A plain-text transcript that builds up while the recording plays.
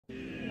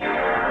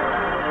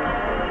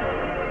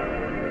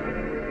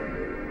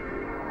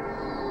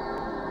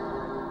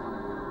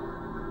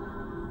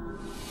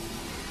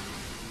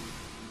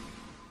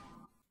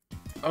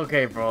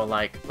Okay, bro,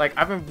 like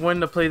I've been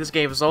wanting to play this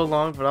game for so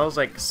long, but I was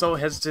like so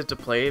hesitant to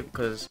play it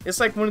because it's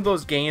like one of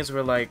those games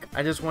where like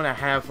I just want to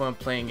have fun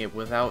playing it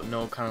without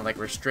no kind of like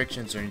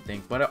restrictions or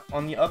anything. But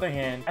on the other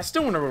hand, I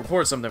still want to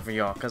record something for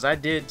y'all because I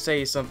did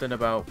say something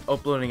about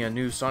uploading a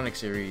new Sonic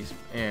series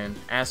and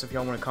asked if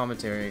y'all want a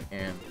commentary,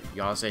 and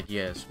y'all said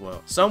yes.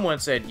 Well, someone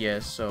said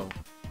yes, so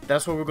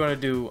that's what we're gonna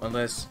do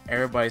unless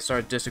everybody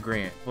starts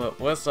disagreeing. But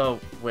what's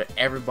up with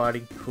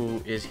everybody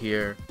who is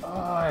here?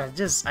 I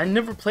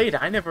never played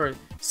it. I never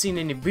seen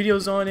any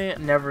videos on it,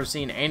 never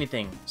seen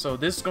anything. So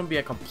this is gonna be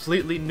a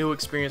completely new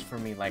experience for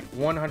me, like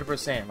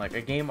 100%, like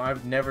a game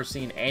I've never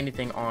seen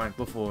anything on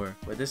before.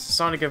 But this is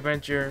Sonic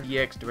Adventure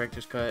EX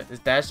Director's Cut.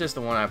 That's just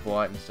the one I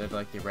bought instead of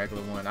like the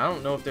regular one. I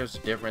don't know if there's a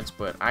difference,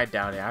 but I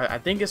doubt it. I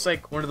think it's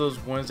like one of those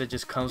ones that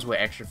just comes with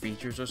extra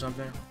features or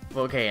something. But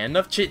okay,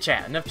 enough chit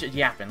chat, enough chit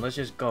yapping. Let's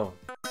just go.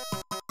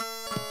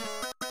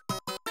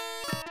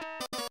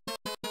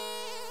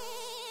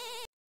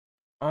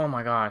 Oh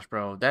my gosh,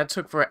 bro. That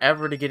took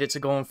forever to get it to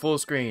go on full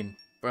screen.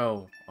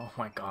 Bro, oh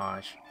my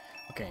gosh.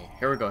 Okay,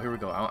 here we go, here we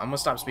go. I'm gonna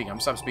stop speaking, I'm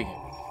gonna stop speaking.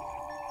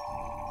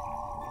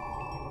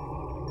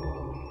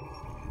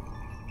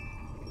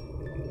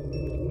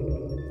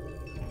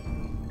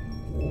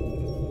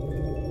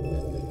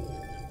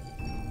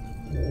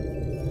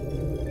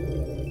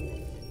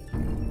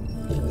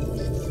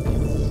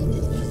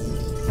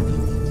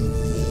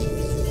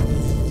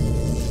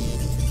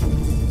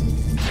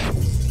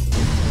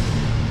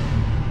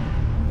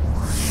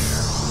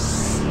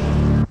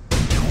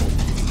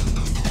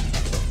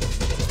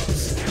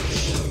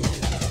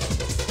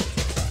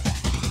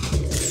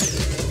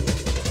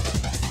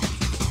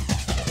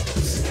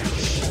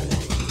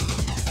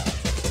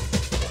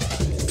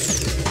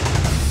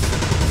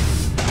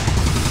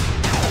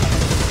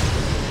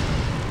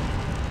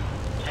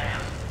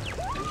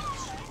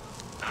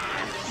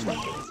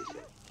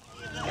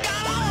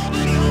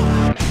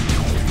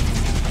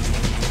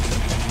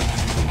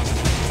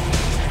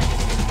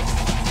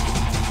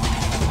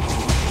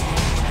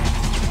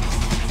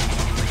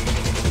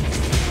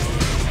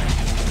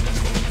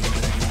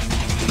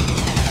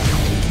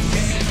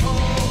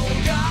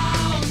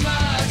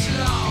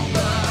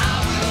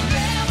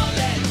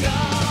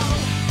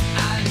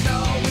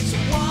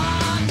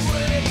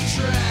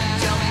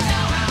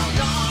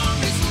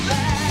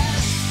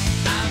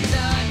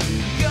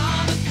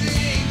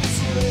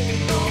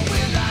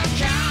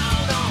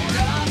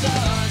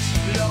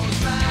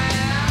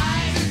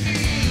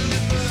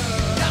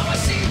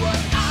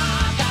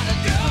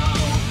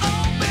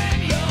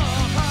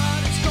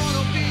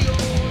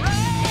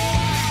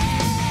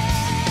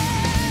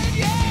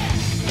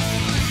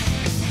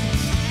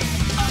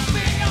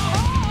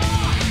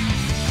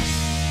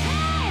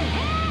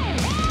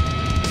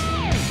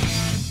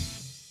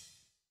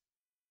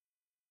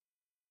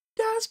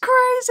 That's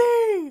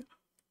crazy!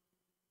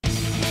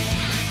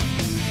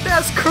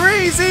 That's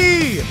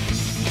crazy!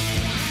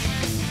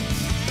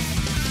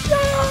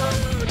 Yeah,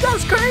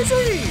 that's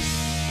crazy!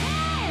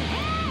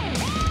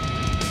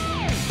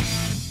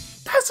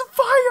 That's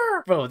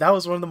fire! Bro, that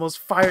was one of the most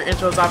fire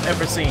intros I've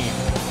ever seen.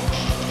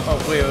 Oh,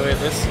 wait,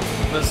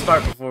 let's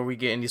start before we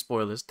get any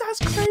spoilers. That's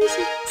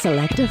crazy!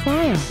 Select a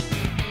file.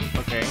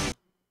 Okay.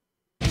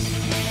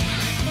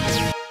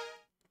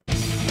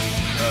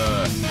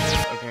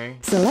 Okay.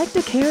 Select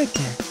a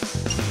character.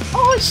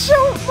 Oh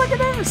shoot, look at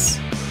this!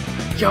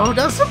 Yo,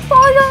 that's some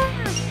fire!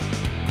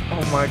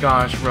 Oh my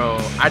gosh, bro.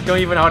 I don't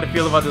even know how to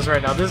feel about this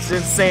right now. This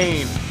is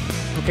insane.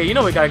 Okay, you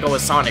know we gotta go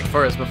with Sonic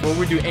first before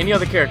we do any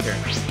other character.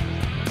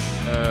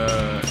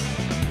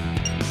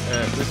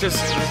 Let's just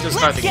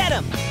start the game. Get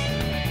him!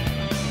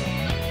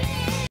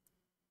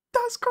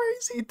 That's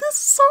crazy. This is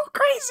so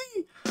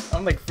crazy.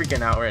 I'm like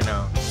freaking out right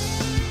now.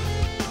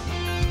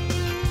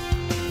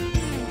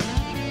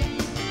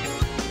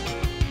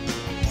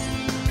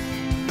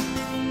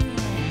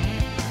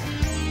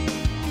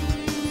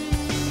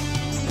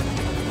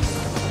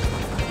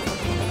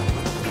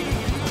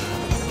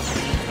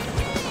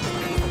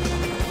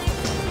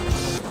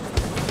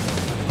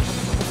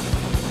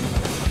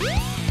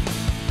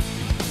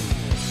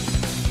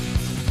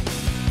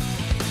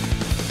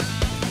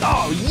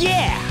 Oh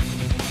yeah!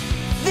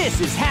 This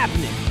is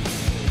happening!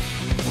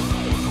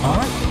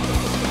 Huh?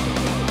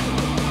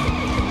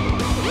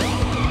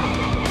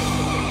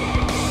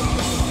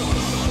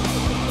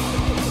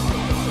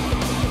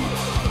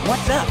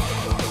 What's up?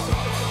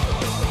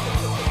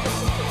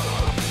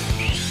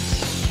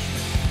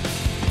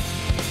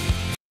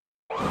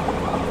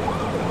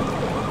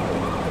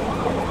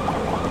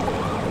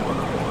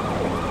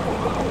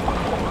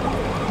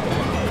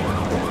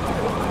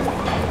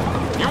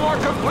 You are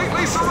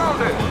completely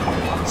surrounded!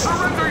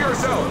 Surrender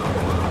yourself!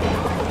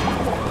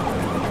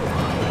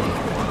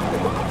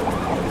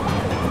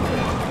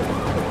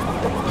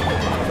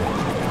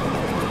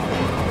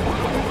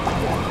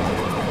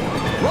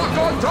 Lock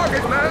on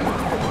target, men!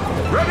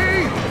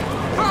 Ready?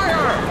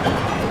 Fire!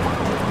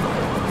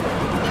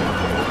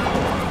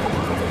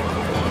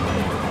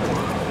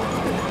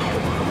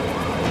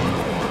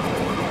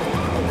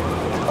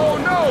 Oh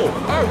no!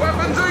 Our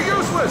weapons are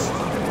useless!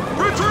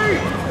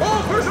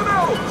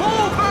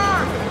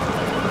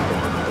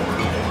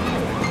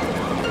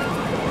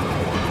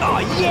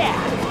 yeah!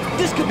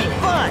 This could be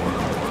fun!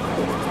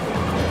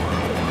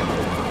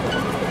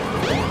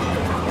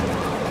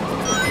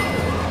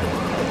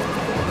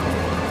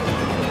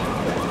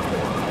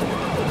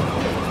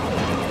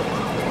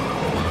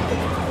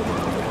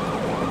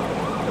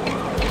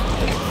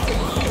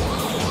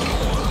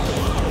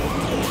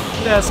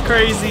 That's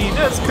crazy.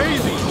 That's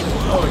crazy.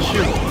 Oh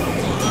shoot.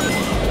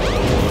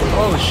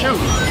 Oh shoot.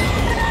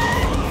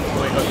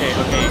 Wait. Okay.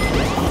 Okay.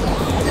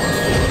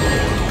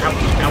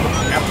 Ouch! Ouch!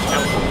 Ouch!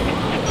 Ouch!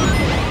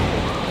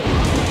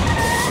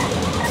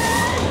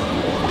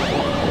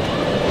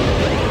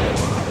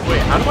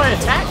 Wait. How do I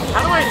attack?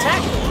 How do I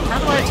attack? How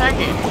do I attack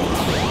it?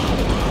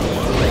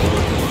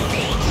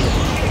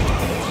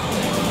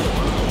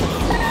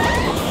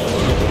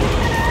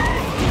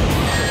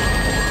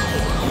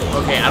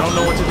 Okay, I don't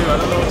know what to do. I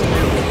don't know what to do.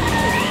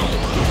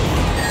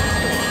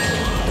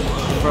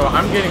 Bro,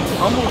 I'm getting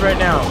pummeled right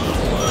now.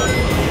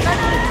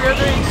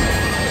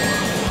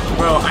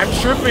 Bro, I'm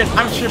tripping.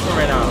 I'm tripping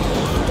right now.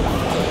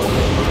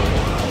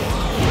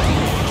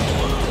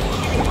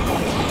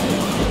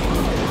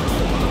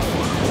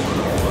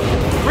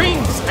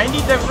 Rings! I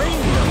need that ring!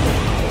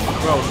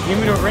 Bro, give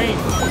me the ring.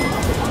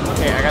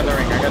 Okay, I got the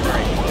ring. I got the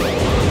ring.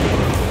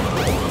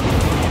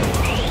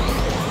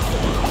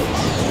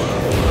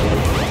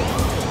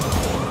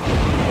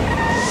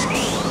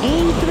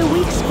 Aim for the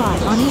weak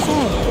spot on his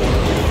head.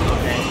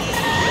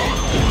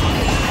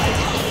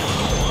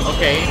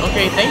 Okay,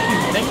 okay, thank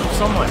you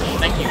so much.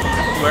 Thank you,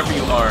 whoever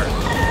you are.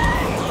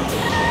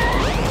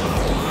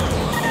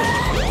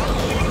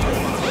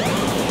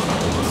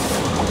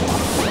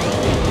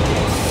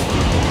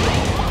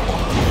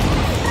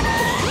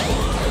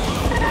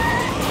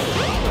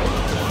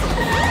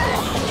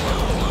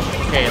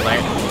 Okay,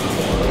 like,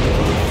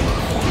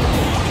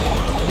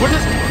 what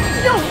is?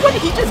 Yo, what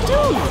did he just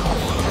do?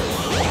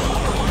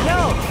 No!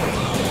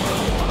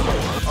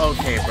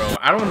 Okay, bro,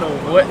 I don't know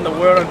what in the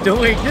world I'm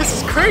doing. This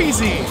is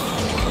crazy.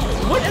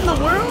 What in the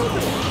world?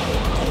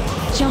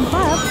 Jump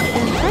up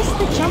and press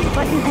the jump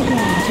button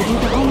again to do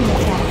the homing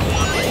attack.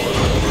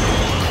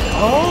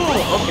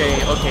 Oh,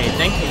 okay, okay.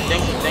 Thank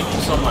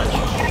you so much.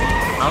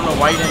 I don't know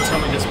why you didn't tell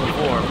me this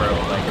before, bro.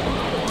 Like,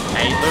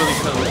 I literally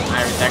couldn't.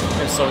 That could have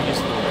been so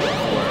useful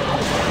before.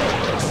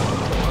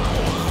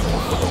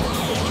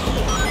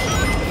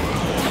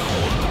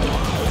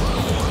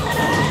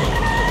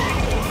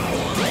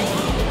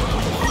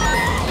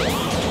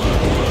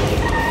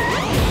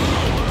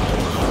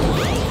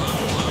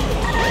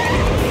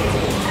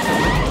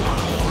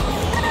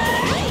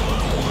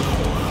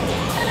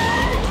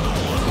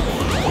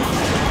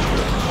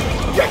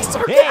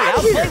 Hey, I'll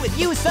play with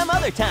you some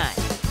other time.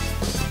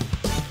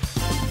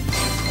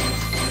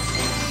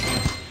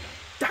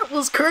 That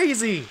was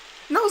crazy.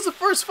 And that was the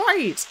first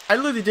fight. I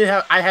literally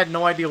I had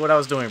no idea what I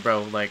was doing,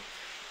 bro. Like,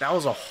 that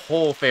was a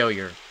whole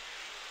failure.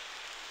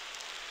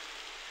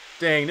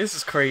 Dang, this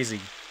is crazy.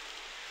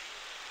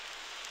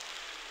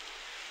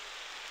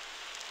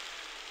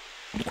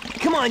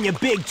 Come on, you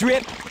big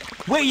drip.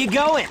 Where you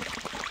going?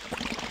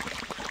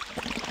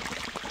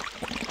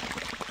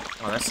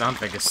 Oh, that sound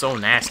effect is so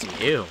nasty.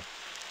 Ew.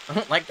 I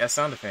don't like that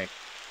sound effect.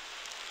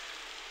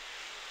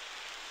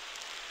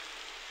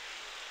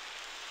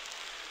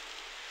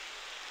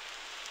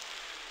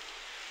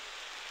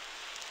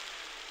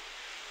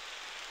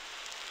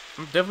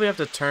 I definitely have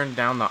to turn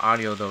down the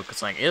audio though,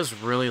 cause like it's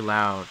really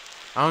loud.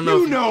 I don't know.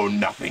 You know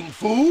nothing,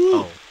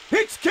 fool. Oh.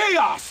 It's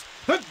Chaos,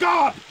 the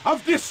god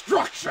of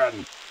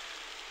destruction.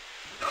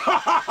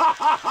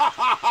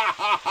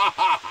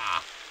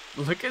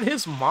 Look at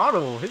his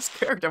model. His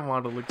character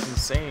model looks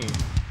insane.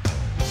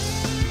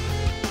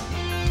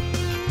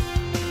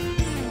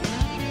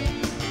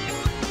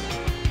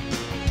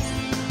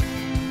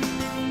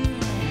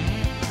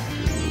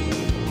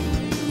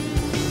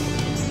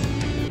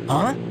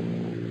 Huh?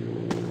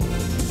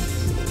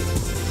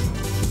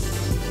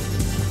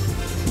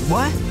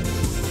 What?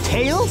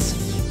 Tails?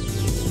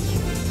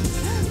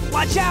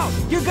 Watch out!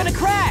 You're gonna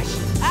crash!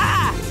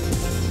 Ah!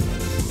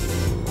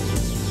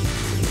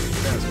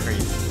 That was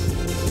crazy.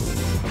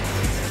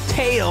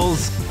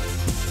 Tails!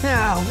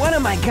 Ah, what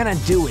am I gonna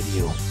do with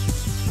you?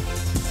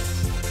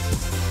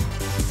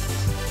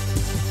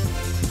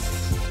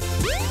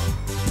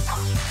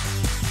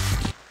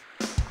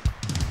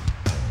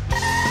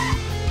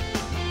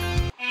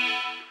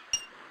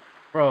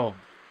 Bro,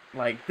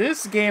 like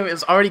this game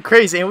is already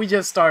crazy and we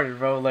just started,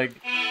 bro. Like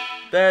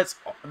that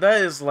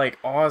is like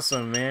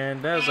awesome,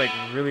 man. That is like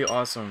really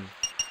awesome.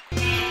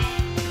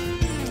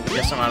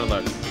 Guess I'm out of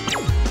luck.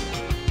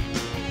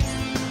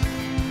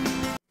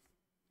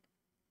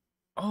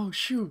 Oh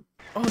shoot.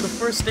 Oh, the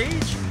first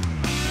stage?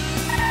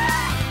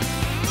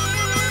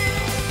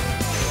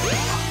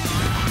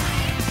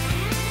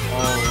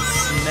 Oh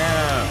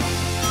snap.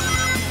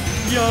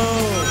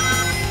 Yo.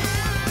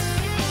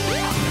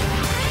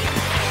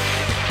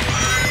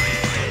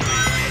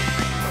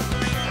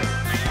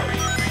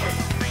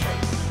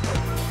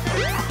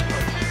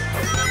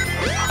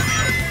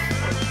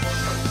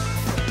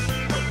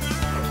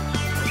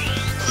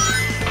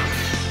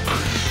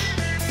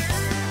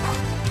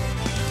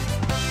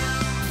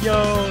 Yo,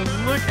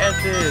 look at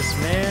this,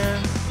 man.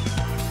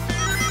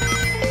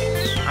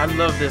 I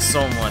love this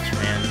so much,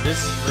 man. This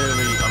is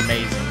literally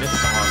amazing. This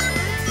is awesome.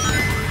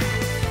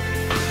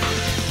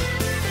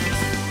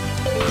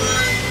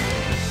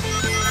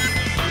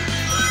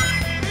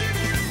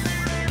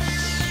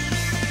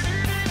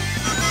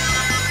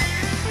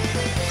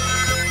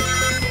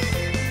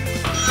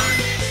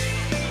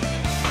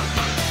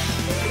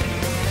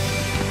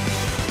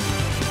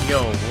 Yo,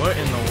 what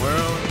in the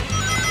world?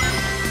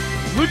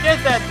 Look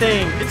at that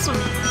thing! It's an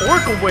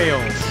orca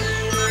whale!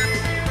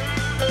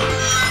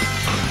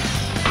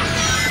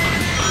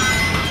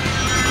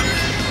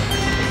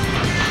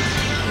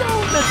 Yo,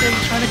 that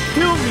thing's trying to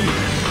kill me!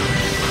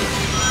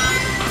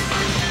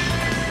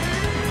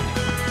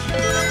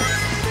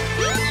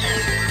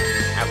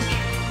 Ouch.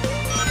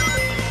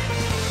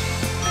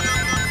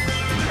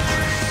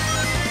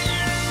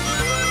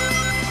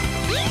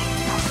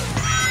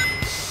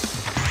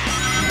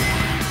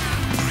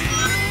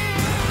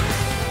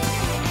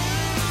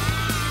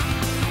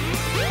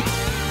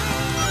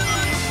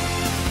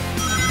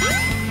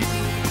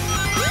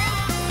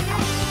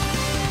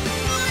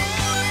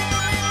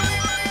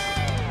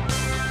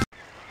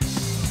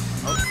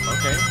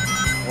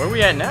 Where are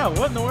we at now?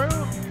 What in the world?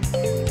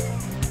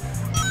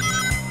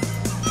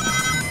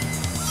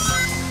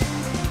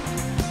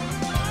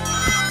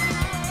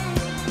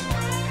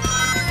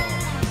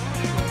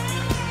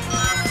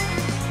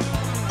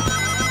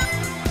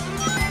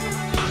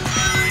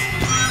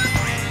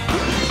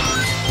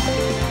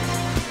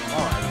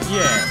 Oh,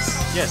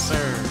 yes. Yes,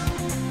 sir.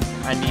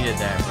 I needed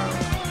that, bro.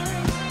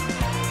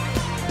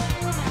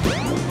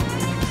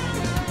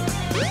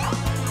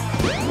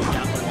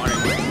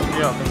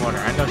 Get off the water.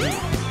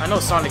 I know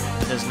Sonic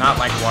does not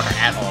like water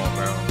at all,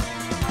 bro.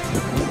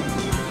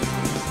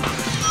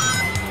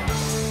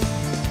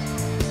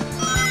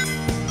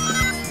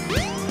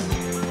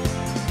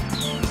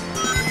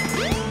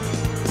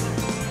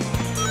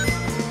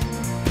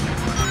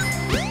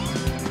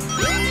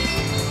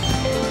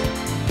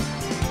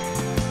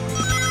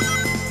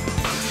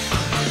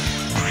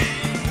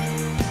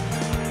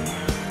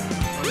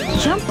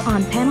 Jump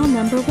on panel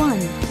number 1.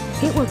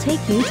 It will take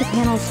you to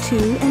panels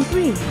 2 and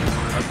 3.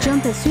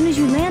 Jump as soon as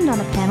you land on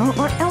a panel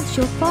or else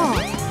you'll fall.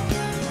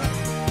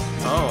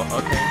 Oh,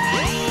 okay.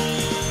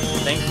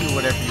 Thank you,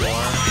 whatever you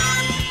are.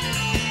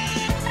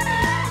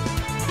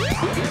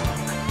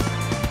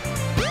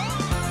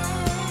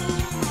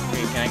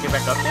 Wait, can I get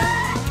back up there?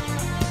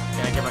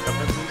 Can I get back up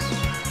there, please?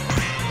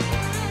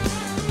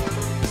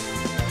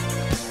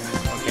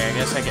 Okay, I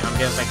guess I cannot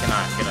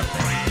get up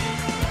there.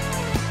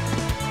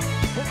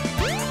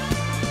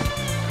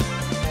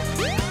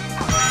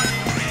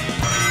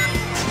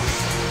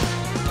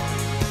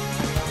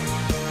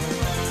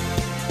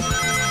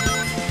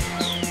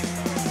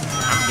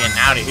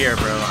 Out of here,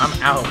 bro. I'm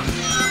out.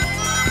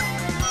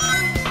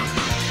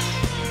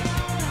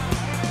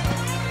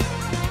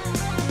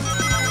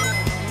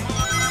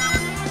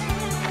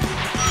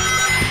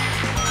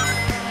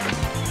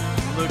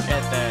 Look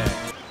at that.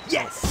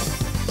 Yes!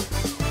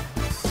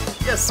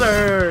 Yes,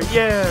 sir.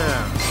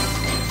 Yeah.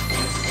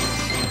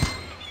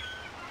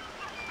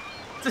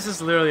 This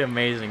is literally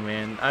amazing,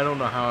 man. I don't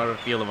know how to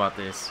feel about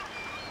this.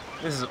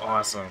 This is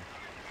awesome.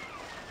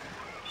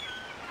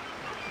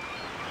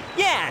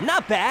 Yeah,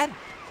 not bad.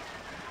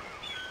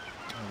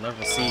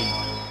 Level C.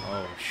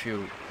 Oh,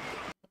 shoot.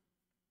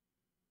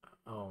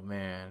 Oh,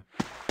 man.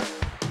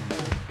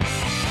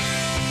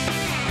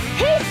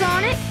 Hey,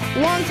 Sonic!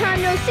 Long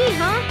time no see,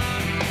 huh?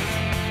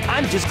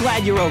 I'm just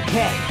glad you're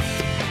okay.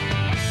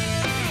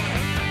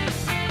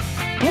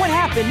 What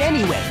happened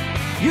anyway?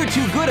 You're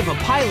too good of a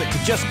pilot to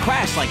just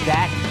crash like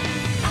that.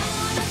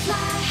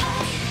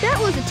 That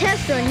was a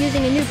test run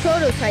using a new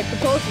prototype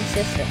propulsion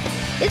system.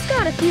 It's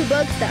got a few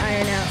bugs to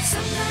iron out.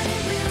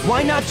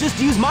 Why not just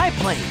use my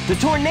plane, the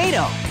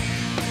Tornado?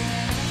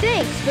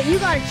 Thanks, but you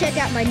gotta check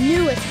out my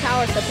newest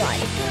power supply.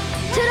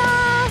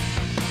 Ta-da!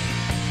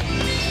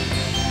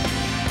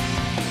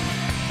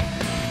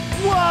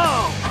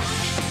 Whoa!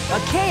 A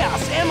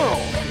Chaos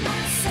Emerald!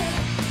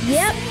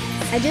 Yep,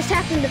 I just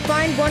happened to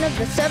find one of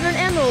the 7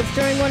 emeralds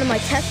during one of my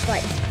test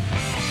flights.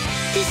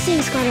 This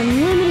thing's got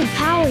unlimited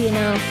power, you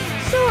know.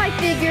 So I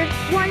figured,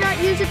 why not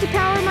use it to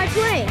power my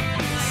plane?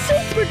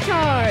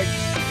 Supercharged!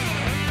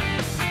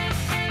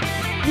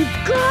 You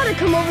gotta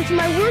come over to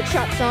my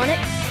workshop, Sonic.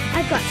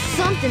 I've got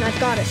something I've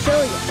gotta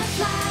show you.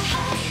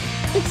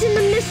 It's in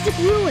the Mystic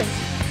Ruins.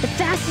 The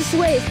fastest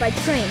way is by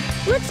train.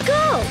 Let's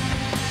go!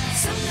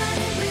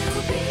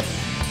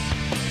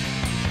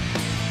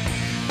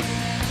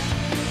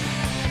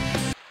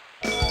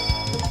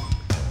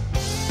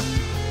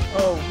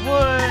 Oh,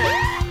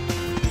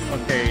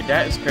 what? Okay,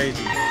 that is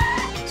crazy.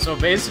 So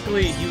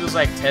basically, he was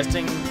like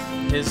testing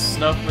his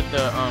stuff with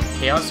the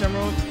Chaos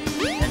Emerald,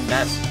 and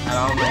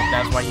I don't know if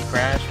that's why he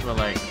crashed, but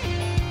like,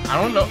 I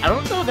don't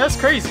know, that's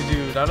crazy,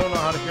 dude. I don't know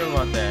how to feel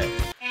about that.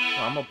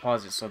 Well, I'm gonna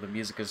pause it so the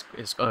music is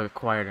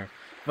quieter.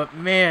 But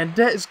man,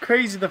 that is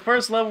crazy. The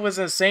first level was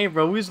insane,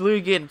 bro. We was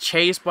literally getting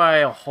chased by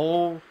a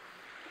whole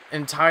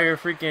entire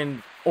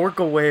freaking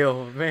orca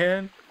whale,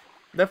 man.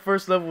 That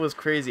first level was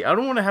crazy. I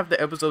don't want to have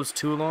the episodes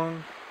too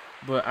long,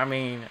 but I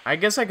mean, I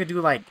guess I could do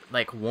like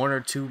 1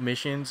 or 2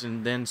 missions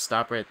and then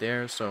stop right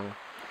there. So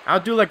I'll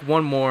do like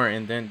 1 more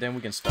and then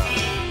we can stop. If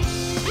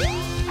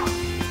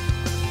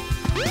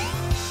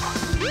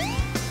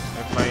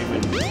I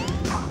even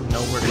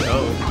know where to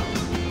go.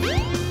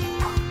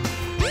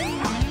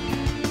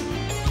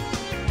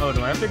 Oh,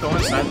 do I have to go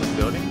inside this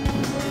building?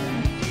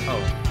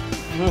 Oh.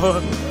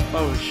 Whoa.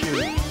 Oh,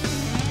 shoot.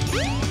 Do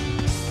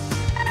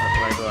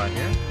I go out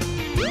here?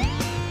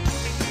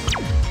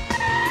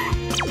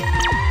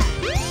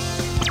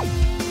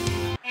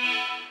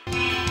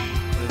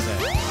 What is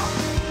that?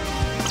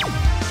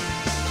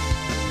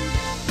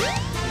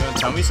 You gonna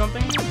tell me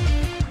something?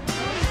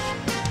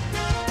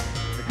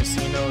 The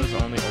casino is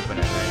only open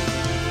at night.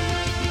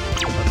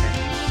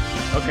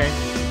 Okay. Okay.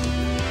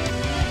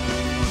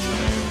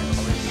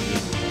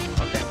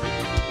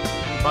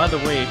 By the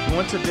way, if you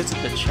want to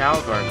visit the Chow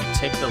Garden,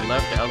 take the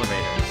left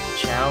elevator.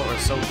 Chow are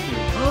so cute.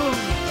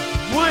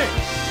 What?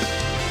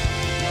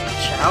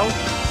 Chow?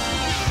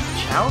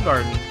 Chow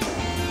Garden?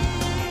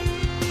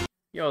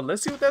 Yo,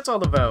 let's see what that's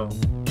all about.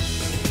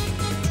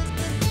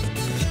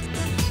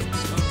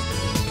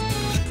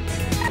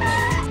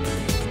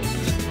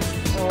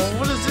 Oh,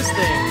 what is this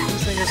thing?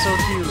 This thing is so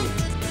cute.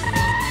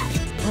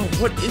 Oh,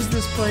 what is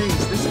this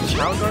place? This is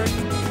Chow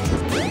Garden?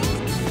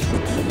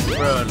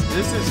 Bro,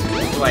 this is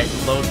like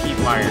low-key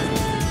fire.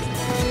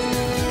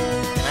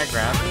 Can I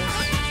grab this?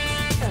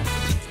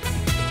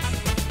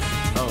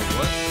 Oh,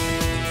 what?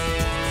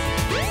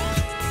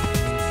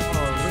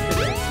 Oh, look at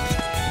this.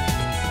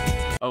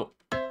 Oh.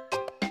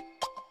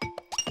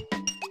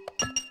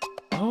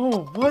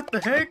 Oh, what the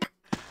heck?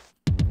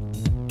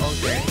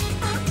 Okay.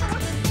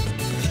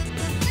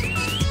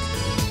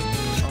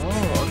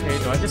 Oh, okay.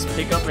 Do I just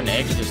pick up an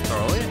egg and just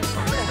throw it? Okay.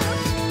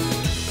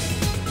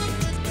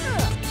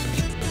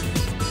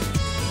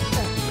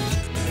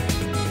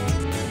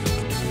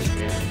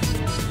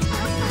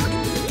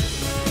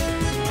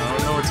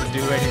 Do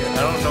right here. I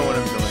don't know what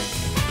I'm doing.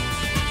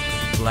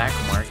 Black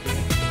market.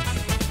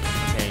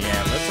 Okay,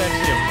 yeah, let's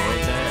actually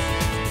avoid that.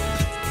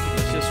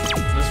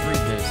 Let's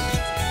read this.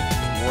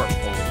 Warp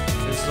hole.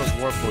 This is a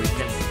warp hole. You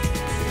can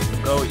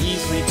go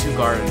easily to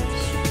gardens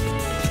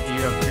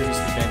you have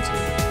previously been to.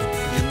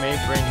 You may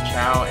bring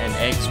chow and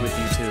eggs with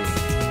you too.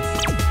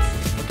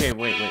 Okay,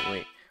 wait.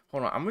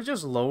 Hold on, I'm gonna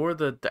just lower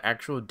the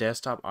actual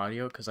desktop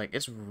audio because like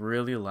it's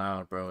really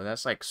loud, bro.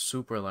 That's like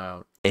super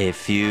loud. A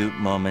few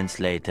moments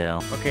later.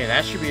 Okay,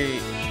 that should be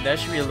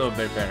a little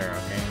bit better.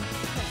 Okay.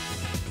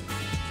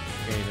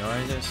 Okay, do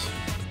I just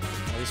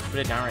put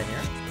it down right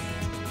here?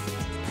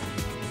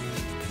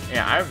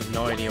 Yeah, I have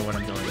no idea what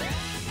I'm doing.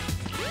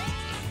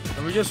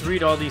 Let me just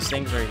read all these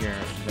things right here.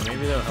 Then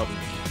maybe they'll help me.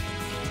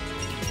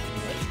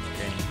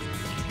 Okay.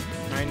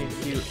 90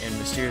 cute and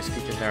mysterious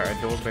creatures that are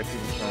adored by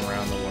people from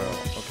around the world.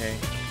 Okay.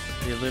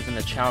 They live in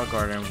the Chow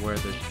Garden, where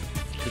the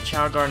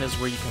Chow Garden is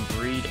where you can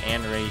breed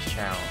and raise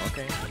chow.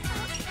 Okay.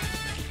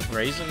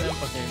 Raising them?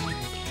 Okay.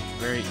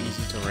 Very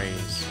easy to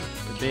raise.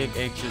 The big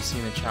eggs you'll see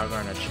in the Chow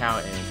Garden are chow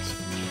eggs.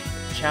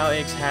 Chow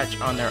eggs hatch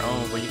on their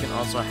own, but you can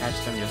also hatch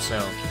them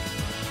yourself.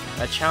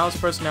 A chow's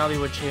personality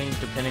will change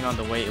depending on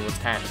the way it was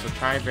hatched, so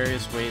try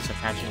various ways of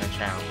hatching a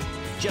chow.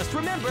 Just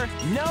remember,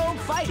 no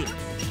fighting.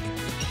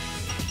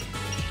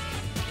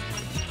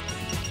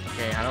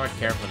 Okay, how do I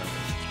care for them?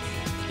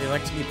 They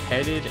like to be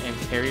petted and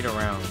carried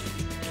around.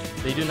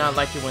 They do not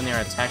like it when they are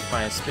attacked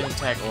by a spin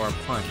attack or a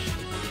punch.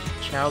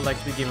 Chow like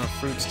to be given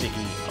fruits to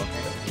eat.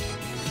 Okay.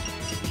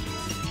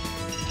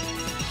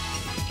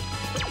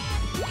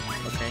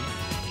 Okay.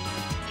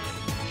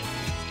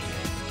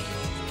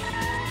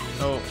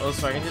 Oh,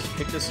 so I can just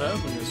pick this up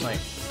and just like...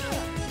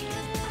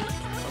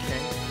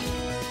 Okay.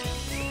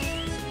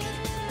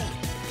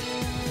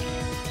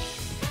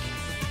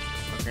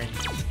 Okay.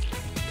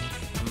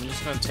 I'm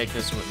just gonna take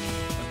this with me.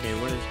 Okay,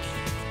 what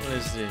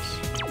is this?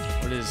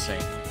 What does it say?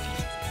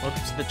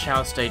 Welcome to the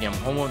Chow Stadium,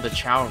 home of the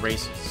Chow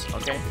races.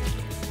 Okay.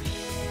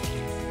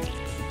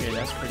 Okay,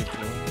 that's pretty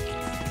cool.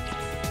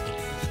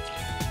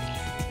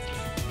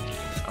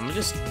 Can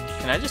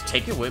I just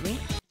take it with me?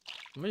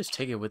 I'm gonna just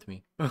take it with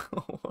me.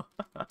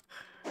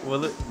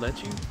 Will it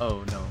let you?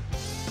 Oh no.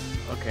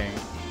 Okay,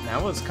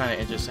 that was kind of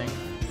interesting.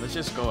 Let's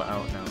just go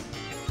out now.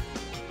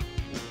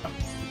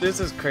 This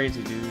is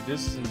crazy, dude.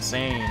 This is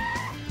insane.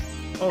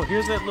 Oh,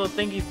 here's that little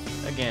thingy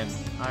again.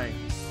 Hi.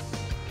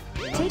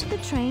 Take the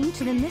train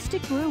to the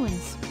Mystic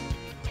Ruins.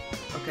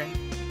 Okay.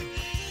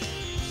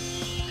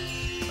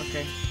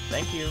 Okay,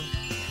 thank you.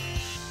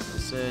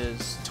 It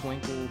says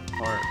Twinkle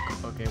Park.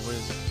 Okay, what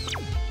is this?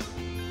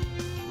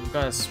 We've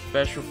got a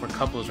special for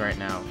couples right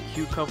now.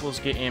 Cute couples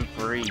get in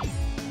free.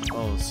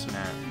 Oh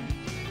snap.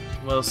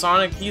 Well,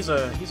 Sonic, he's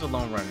a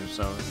lone runner,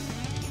 so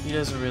he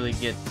doesn't really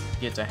get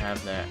to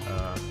have that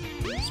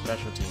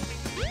specialty.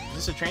 Is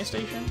this a train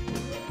station?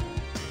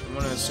 I'm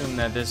gonna assume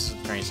that this is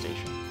a train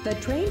station. The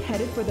train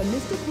headed for the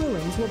Mystic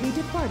Ruins will be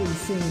departing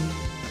soon.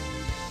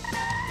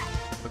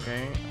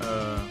 Okay,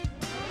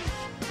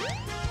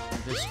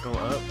 just go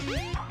up.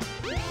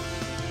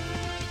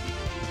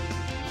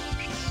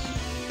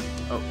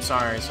 Oh,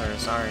 sorry, sir,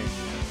 sorry.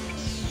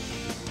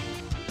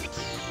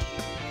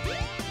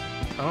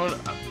 Oh,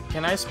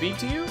 can I speak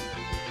to you?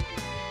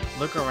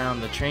 Look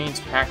around, the train's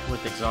packed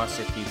with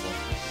exhausted people.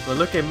 But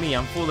look at me,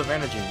 I'm full of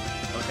energy.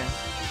 Okay.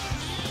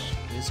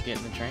 Just get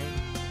in the train?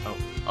 Oh,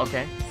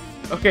 okay.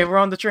 Okay, we're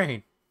on the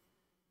train.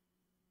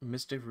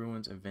 Mystic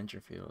Ruins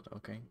Adventure Field,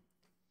 okay.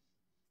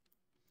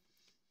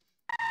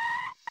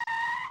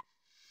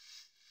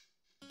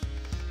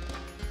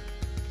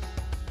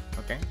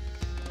 Okay.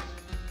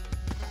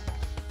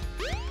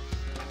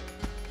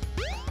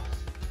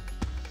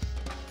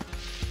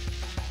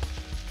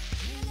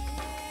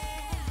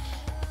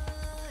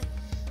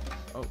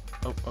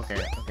 Oh, okay,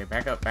 okay,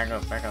 back up. Okay,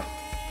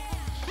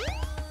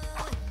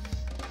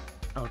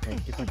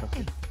 get back up,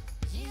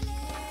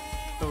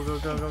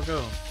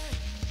 Go.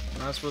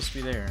 I'm not supposed to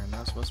be there,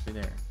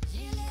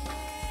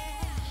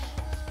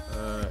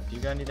 do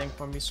you got anything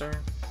for me, sir?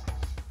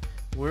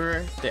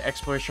 We're the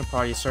exploration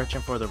party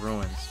searching for the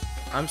ruins.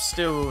 I'm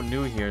still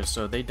new here,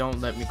 so they don't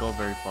let me go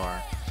very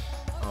far.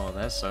 Oh,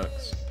 that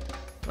sucks.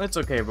 It's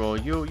okay, bro.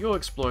 You'll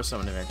explore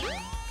something eventually.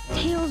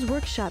 Tails'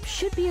 workshop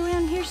should be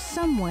around here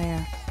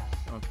somewhere.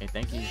 Okay,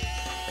 thank you.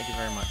 Thank you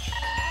very much.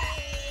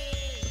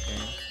 Okay.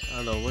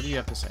 Hello, what do you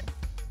have to say?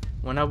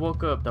 When I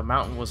woke up, the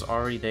mountain was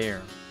already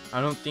there. I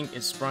don't think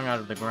it sprung out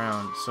of the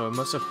ground, so it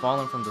must have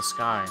fallen from the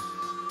sky.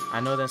 I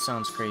know that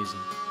sounds crazy.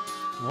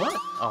 What?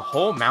 A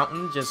whole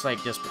mountain just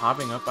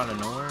popping up out of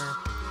nowhere?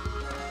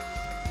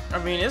 I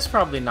mean, it's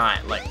probably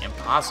not like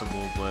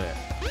impossible, but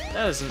that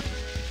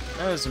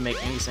doesn't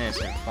make any sense,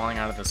 like falling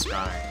out of the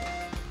sky.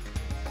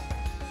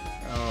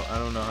 Oh, I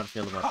don't know how to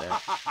feel about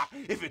that.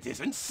 If it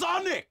isn't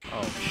Sonic!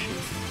 Oh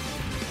shoot.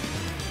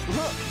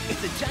 Look,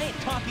 it's a giant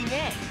talking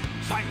egg.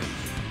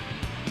 Silence!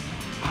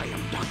 I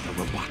am Dr.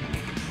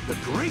 Robotnik, the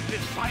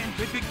greatest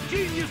scientific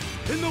genius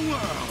in the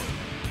world!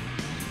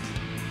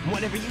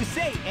 Whatever you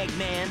say,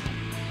 Eggman.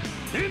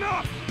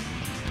 Enough!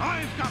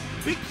 I've got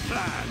big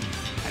plans,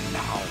 and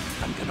now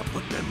I'm gonna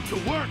put them to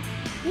work.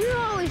 You're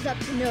always up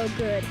to no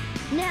good.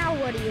 Now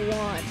what do you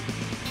want?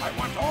 I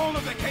want all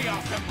of the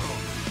Chaos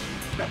Emeralds.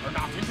 Better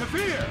not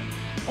interfere,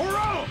 or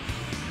else!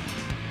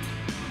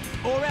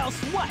 Or else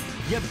what,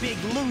 you big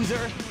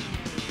loser?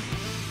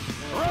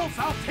 Or else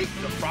I'll take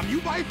them from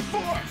you by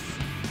force,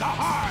 the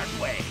hard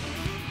way.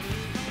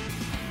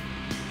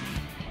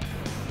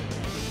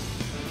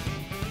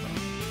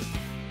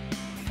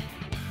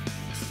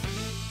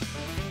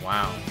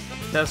 Wow,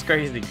 that's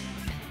crazy.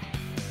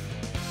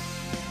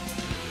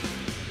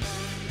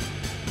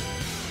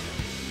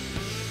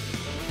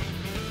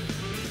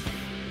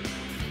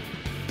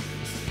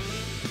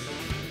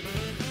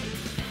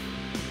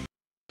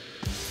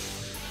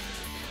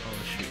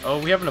 Oh,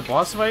 we having a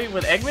boss fight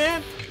with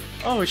Eggman?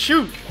 Oh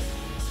shoot!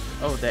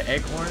 Oh, the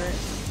Egg Hornet.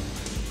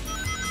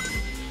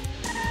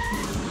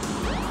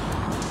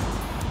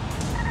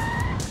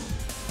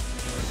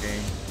 Okay.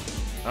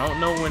 I don't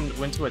know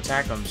when to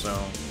attack him, so.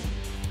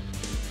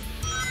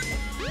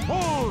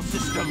 All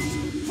systems,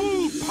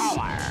 full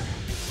power.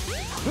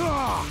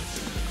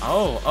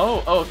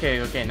 Oh,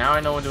 okay. Now I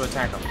know when to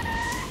attack him.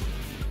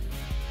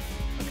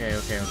 Okay.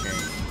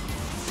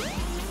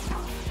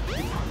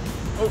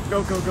 Oh,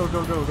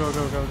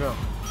 go.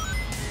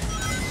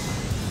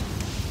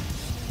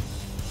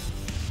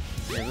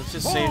 Yeah, let's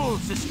just save. All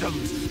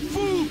systems,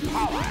 full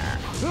power.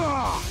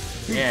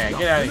 Yeah,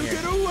 get out of here.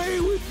 Get away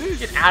with this.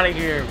 Get out of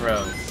here,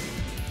 bro.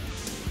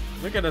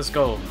 Look at us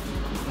go.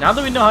 Now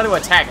that we know how to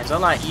attack, it's a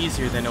lot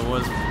easier than it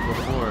was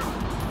before,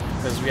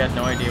 because we had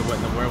no idea what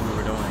in the world we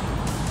were doing.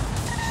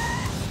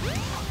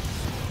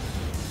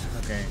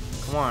 Okay,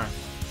 come on.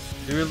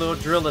 Do your little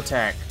drill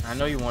attack. I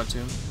know you want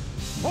to.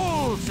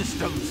 All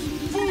systems,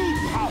 full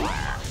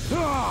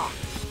power.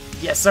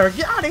 Yes, sir.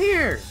 Get out of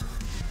here.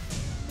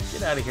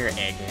 Get out of here,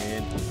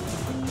 Egghead.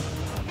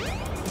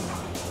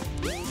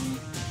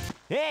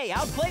 Hey,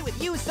 I'll play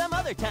with you some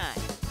other time.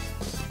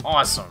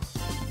 Awesome.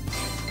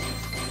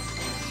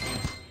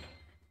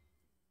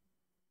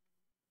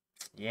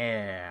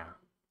 Yeah.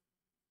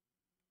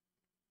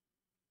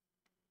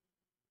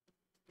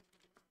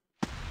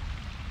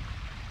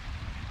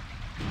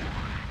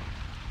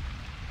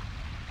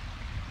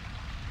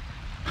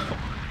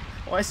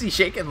 Why is he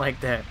shaking like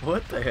that?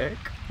 What the heck?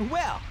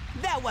 Well,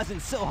 that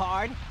wasn't so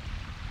hard.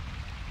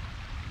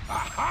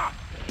 Aha!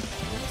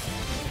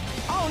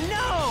 Oh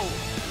no!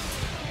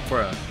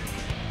 Bruh.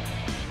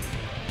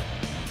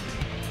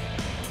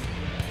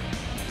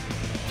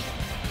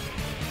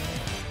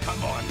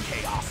 Come on,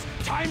 Chaos.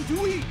 Time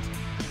to eat.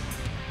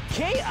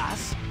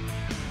 Chaos?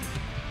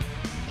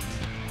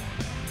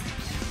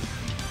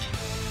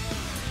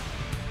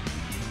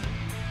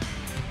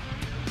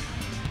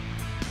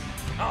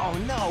 Oh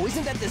no,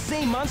 isn't that the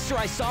same monster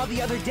I saw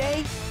the other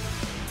day?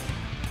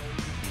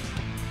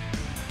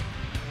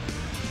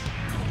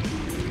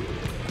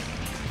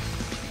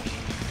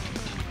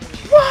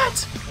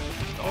 What?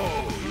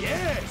 Oh,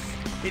 yes.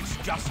 It's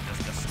just as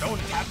the stone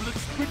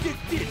tablets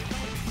predicted.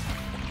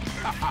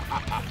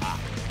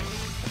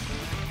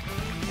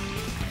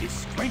 His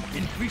strength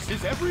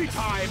increases every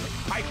time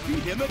I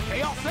feed him a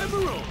Chaos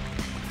Emerald.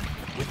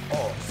 With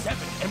all 7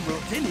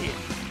 emeralds in him,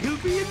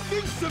 he'll be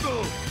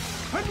invincible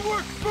and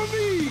work for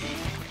me.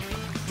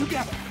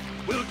 Together,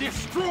 we'll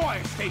destroy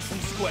Station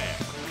Square.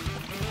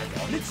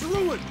 And on its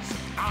ruins,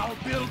 I'll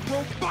build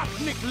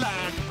Robotnik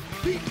Land,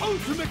 the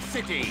ultimate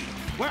city,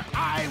 where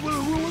I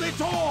will rule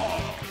it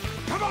all.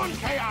 Come on,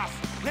 Chaos!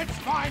 Let's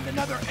find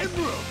another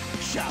emerald,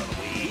 shall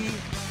we?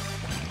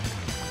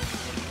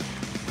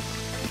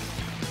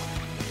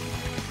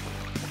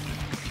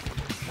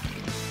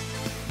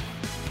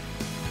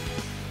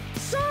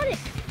 Sonic!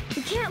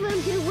 We can't let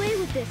him get away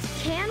with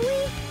this, can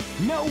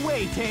we? No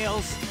way,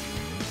 Tails!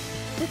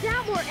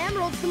 Without more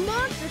emeralds, the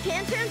monster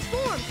can't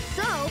transform.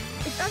 So,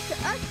 it's up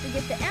to us to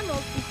get the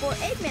emeralds before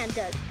Eggman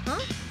does,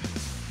 huh?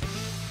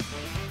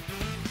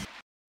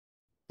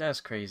 That's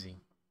crazy.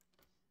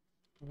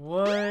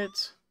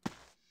 What?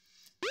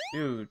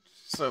 Dude,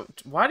 so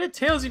why did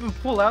Tails even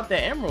pull out the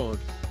emerald?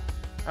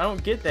 I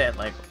don't get that.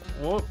 Like,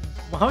 what?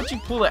 Why would you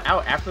pull it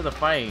out after the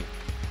fight?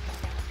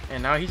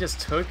 And now he just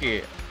took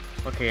it.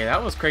 Okay,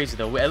 that was crazy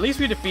though. At least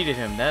we defeated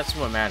him. That's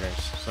what matters.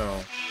 So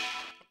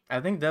I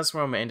think that's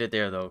where I'm gonna end it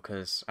there though,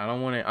 because I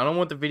don't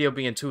want the video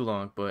being too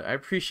long. But I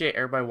appreciate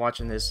everybody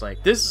watching this. Like,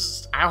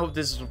 I hope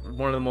this is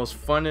one of the most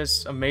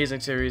funnest,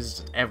 amazing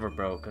series ever,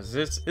 bro, because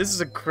this is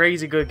a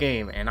crazy good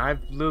game, and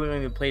I've literally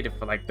only played it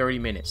for like 30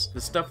 minutes. The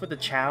stuff with the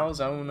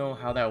chows, I don't know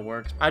how that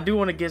works. I do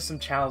want to get some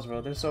chows,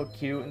 bro. They're so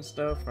cute and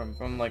stuff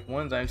from like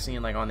ones I've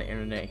seen like on the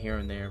internet here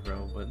and there,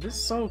 bro. But this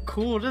is so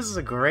cool. This is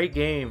a great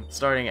game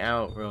starting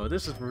out, bro.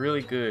 This is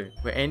really good.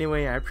 But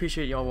anyway, I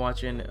appreciate y'all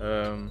watching.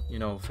 You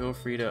know, feel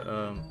free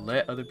to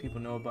let other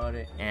people know about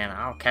it, and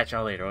I'll catch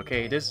y'all later.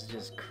 Okay, this is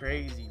just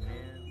crazy,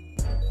 man.